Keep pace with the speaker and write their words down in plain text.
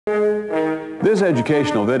This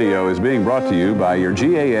educational video is being brought to you by your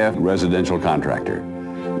GAF residential contractor.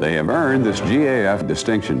 They have earned this GAF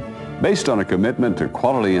distinction based on a commitment to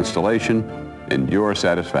quality installation and your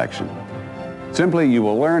satisfaction. Simply, you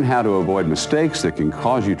will learn how to avoid mistakes that can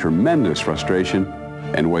cause you tremendous frustration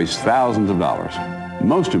and waste thousands of dollars.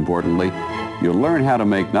 Most importantly, you'll learn how to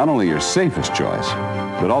make not only your safest choice,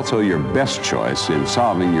 but also your best choice in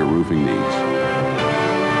solving your roofing needs.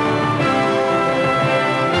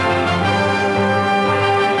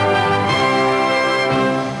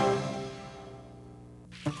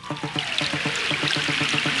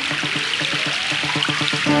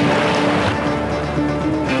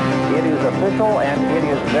 Official, and it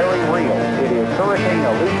is very real. It is Hurricane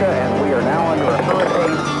Alicia, and we are now under a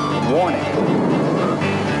hurricane warning.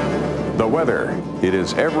 The weather. It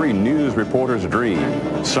is every news reporter's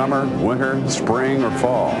dream. Summer, winter, spring, or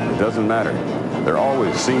fall. It doesn't matter. There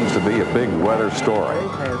always seems to be a big weather story.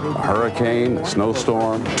 A hurricane, a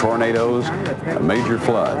snowstorm, tornadoes, a major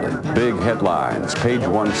flood, big headlines, page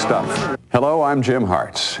one stuff. Hello, I'm Jim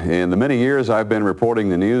Hartz. In the many years I've been reporting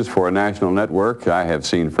the news for a national network, I have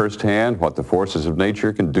seen firsthand what the forces of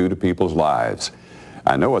nature can do to people's lives.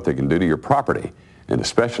 I know what they can do to your property, and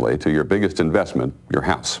especially to your biggest investment, your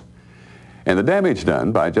house. And the damage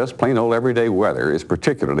done by just plain old everyday weather is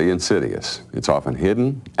particularly insidious. It's often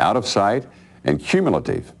hidden, out of sight, and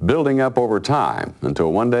cumulative, building up over time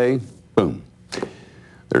until one day, boom.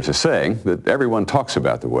 There's a saying that everyone talks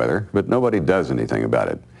about the weather, but nobody does anything about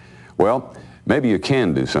it. Well, maybe you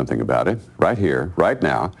can do something about it right here, right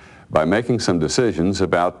now, by making some decisions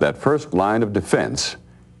about that first line of defense,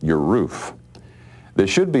 your roof. This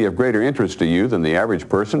should be of greater interest to you than the average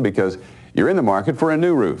person because you're in the market for a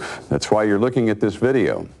new roof. That's why you're looking at this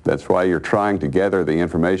video. That's why you're trying to gather the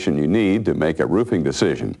information you need to make a roofing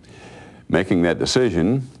decision. Making that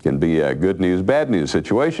decision can be a good news, bad news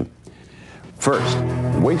situation. First,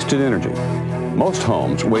 wasted energy. Most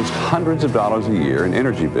homes waste hundreds of dollars a year in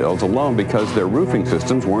energy bills alone because their roofing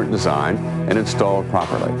systems weren't designed and installed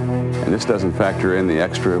properly. And this doesn't factor in the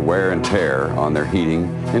extra wear and tear on their heating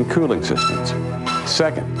and cooling systems.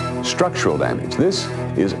 Second, structural damage. This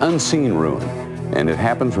is unseen ruin, and it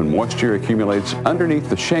happens when moisture accumulates underneath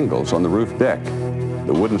the shingles on the roof deck.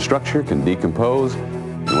 The wooden structure can decompose,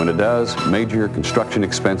 and when it does, major construction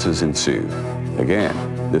expenses ensue.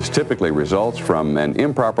 Again, this typically results from an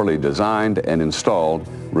improperly designed and installed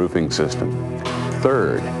roofing system.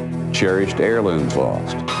 Third, cherished heirlooms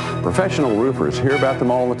lost. Professional roofers hear about them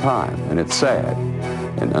all the time, and it's sad.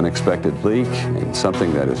 An unexpected leak and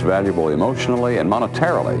something that is valuable emotionally and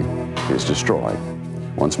monetarily is destroyed.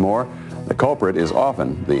 Once more, the culprit is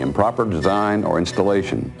often the improper design or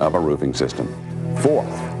installation of a roofing system.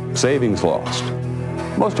 Fourth, savings lost.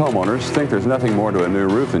 Most homeowners think there's nothing more to a new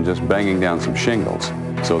roof than just banging down some shingles,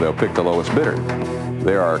 so they'll pick the lowest bidder.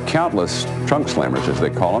 There are countless trunk slammers, as they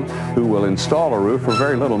call them, who will install a roof for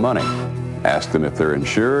very little money. Ask them if they're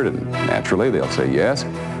insured, and naturally they'll say yes,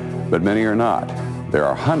 but many are not. There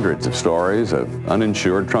are hundreds of stories of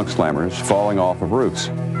uninsured trunk slammers falling off of roofs,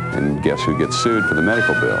 and guess who gets sued for the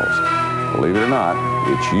medical bills? Believe it or not,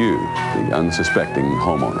 it's you, the unsuspecting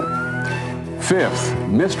homeowner. Fifth,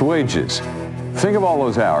 missed wages. Think of all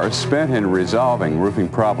those hours spent in resolving roofing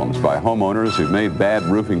problems by homeowners who've made bad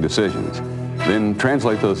roofing decisions. Then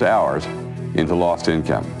translate those hours into lost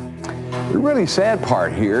income. The really sad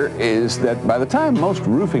part here is that by the time most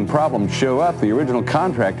roofing problems show up, the original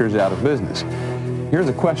contractor's out of business. Here's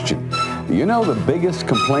a question. Do you know the biggest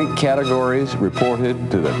complaint categories reported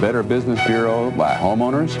to the Better Business Bureau by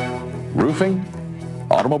homeowners? Roofing,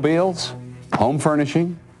 automobiles, home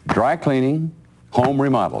furnishing, dry cleaning, home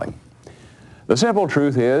remodeling. The simple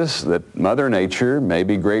truth is that Mother Nature may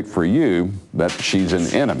be great for you, but she's an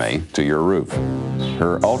enemy to your roof.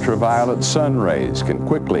 Her ultraviolet sun rays can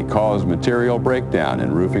quickly cause material breakdown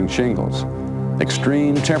in roofing shingles.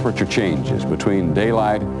 Extreme temperature changes between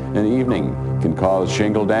daylight and evening can cause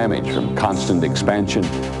shingle damage from constant expansion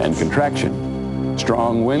and contraction.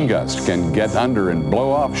 Strong wind gusts can get under and blow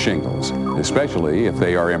off shingles, especially if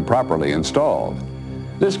they are improperly installed.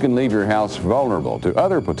 This can leave your house vulnerable to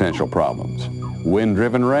other potential problems.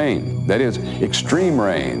 Wind-driven rain, that is, extreme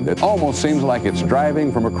rain that almost seems like it's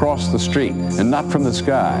driving from across the street and not from the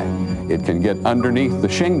sky. It can get underneath the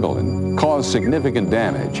shingle and cause significant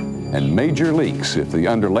damage, and major leaks if the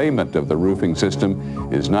underlayment of the roofing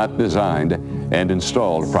system is not designed and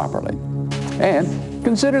installed properly. And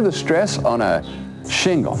consider the stress on a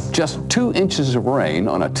shingle. Just 2 inches of rain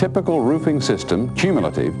on a typical roofing system,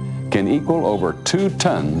 cumulative, can equal over 2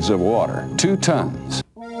 tons of water. 2 tons.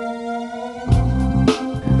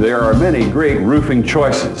 There are many great roofing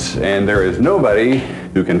choices, and there is nobody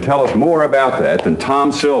who can tell us more about that than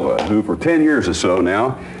Tom Silva, who for 10 years or so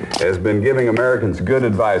now has been giving Americans good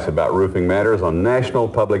advice about roofing matters on national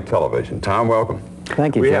public television. Tom, welcome.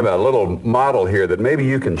 Thank you, We Jim. have a little model here that maybe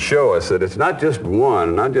you can show us that it's not just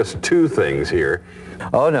one, not just two things here.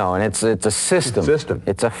 Oh, no, and it's a system. System.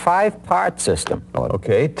 It's a 5-part system.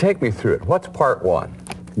 Okay, take me through it. What's part one?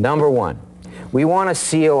 Number one, we want to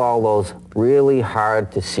seal all those really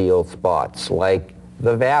hard to seal spots, like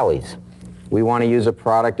the valleys. We want to use a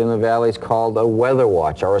product in the valleys called a weather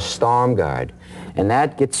watch or a storm guard. And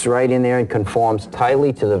that gets right in there and conforms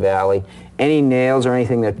tightly to the valley. Any nails or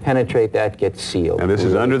anything that penetrate that gets sealed. And this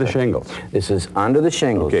is under the shingles. This is under the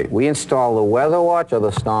shingles. Okay. We install the weather watch or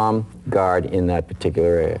the storm guard in that particular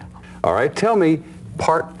area. All right, tell me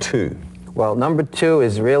part two. Well, number two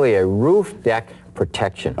is really a roof deck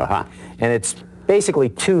protection. Uh-huh. And it's basically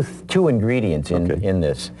two ingredients in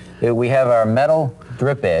this. We have our metal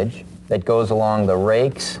drip edge that goes along the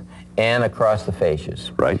rakes and across the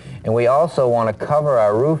fascias. Right. And we also want to cover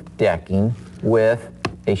our roof decking with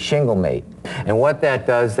a shingle mate. And what that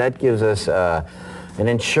does, that gives us an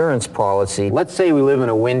insurance policy. Let's say we live in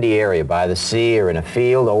a windy area by the sea or in a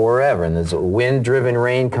field or wherever, and there's a wind-driven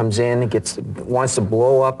rain comes in, wants to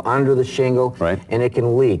blow up under the shingle, right, and it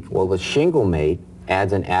can leak. Well, the shingle mate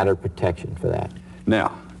adds an added protection for that.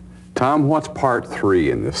 Now, Tom, what's part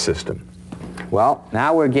three in this system? Well,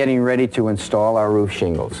 now we're getting ready to install our roof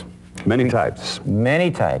shingles. Many types. Many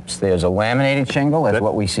types. There's a laminated shingle, that's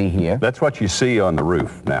what we see here. That's what you see on the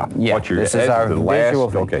roof now. Yeah, what this is our visual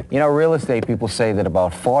thing. Okay. You know, real estate people say that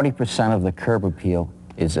about 40% of the curb appeal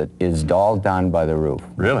is all done by the roof.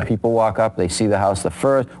 Really? People walk up, they see the house.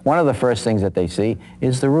 One of the first things that they see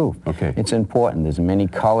is the roof. Okay. It's important. There's many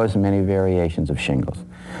colors and many variations of shingles.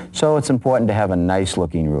 So it's important to have a nice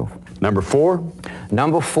looking roof. Number four?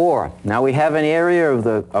 Number four. Now we have an area of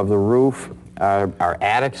the roof. Our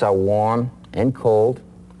attics are warm and cold.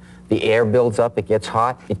 The air builds up, it gets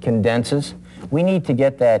hot, it condenses. We need to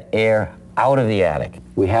get that air out of the attic.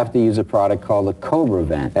 We have to use a product called a Cobra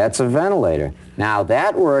vent. That's a ventilator. Now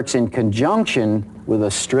that works in conjunction with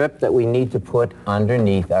a strip that we need to put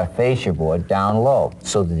underneath our fascia board down low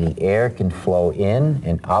so that the air can flow in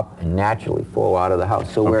and up and naturally flow out of the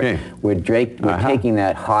house. So we're taking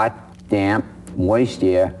that hot, damp, moist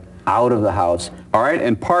air out of the house. All right,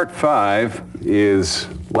 and part five is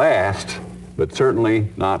last, but certainly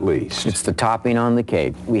not least. It's the topping on the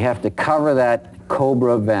cake. We have to cover that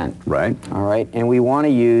Cobra vent. Right. All right, and we want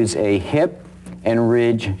to use a hip and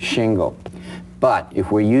ridge shingle. But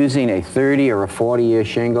if we're using a 30 or a 40-year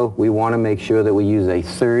shingle, we want to make sure that we use a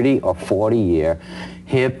 30 or 40-year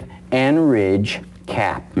hip and ridge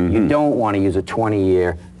cap. Mm-hmm. You don't want to use a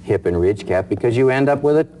 20-year hip and ridge cap because you end up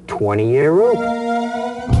with a 20-year roof.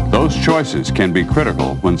 Those choices can be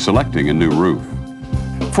critical when selecting a new roof.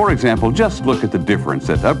 For example, just look at the difference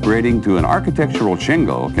that upgrading to an architectural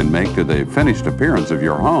shingle can make to the finished appearance of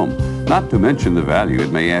your home, not to mention the value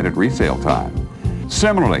it may add at resale time.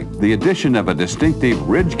 Similarly, the addition of a distinctive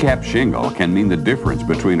ridge cap shingle can mean the difference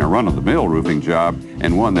between a run-of-the-mill roofing job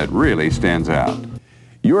and one that really stands out.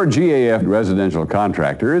 Your GAF residential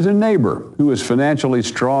contractor is a neighbor who is financially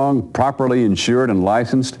strong, properly insured and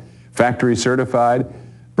licensed, factory certified,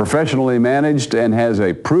 professionally managed, and has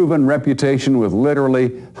a proven reputation with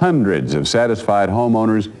literally hundreds of satisfied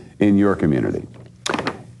homeowners in your community.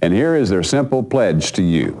 And here is their simple pledge to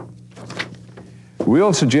you.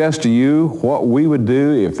 We'll suggest to you what we would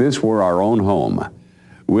do if this were our own home.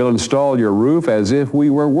 We'll install your roof as if we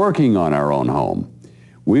were working on our own home.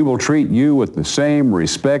 We will treat you with the same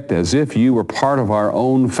respect as if you were part of our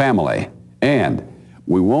own family. And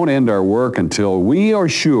we won't end our work until we are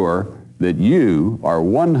sure that you are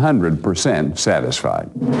 100%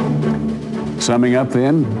 satisfied. Summing up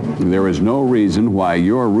then, there is no reason why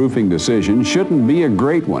your roofing decision shouldn't be a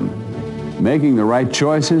great one. Making the right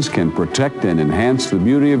choices can protect and enhance the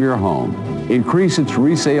beauty of your home, increase its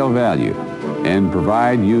resale value, and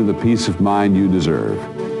provide you the peace of mind you deserve.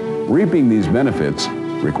 Reaping these benefits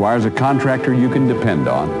requires a contractor you can depend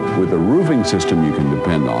on, with a roofing system you can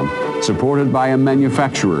depend on, supported by a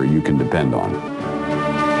manufacturer you can depend on.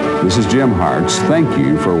 This is Jim Hartz. Thank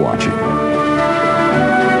you for watching.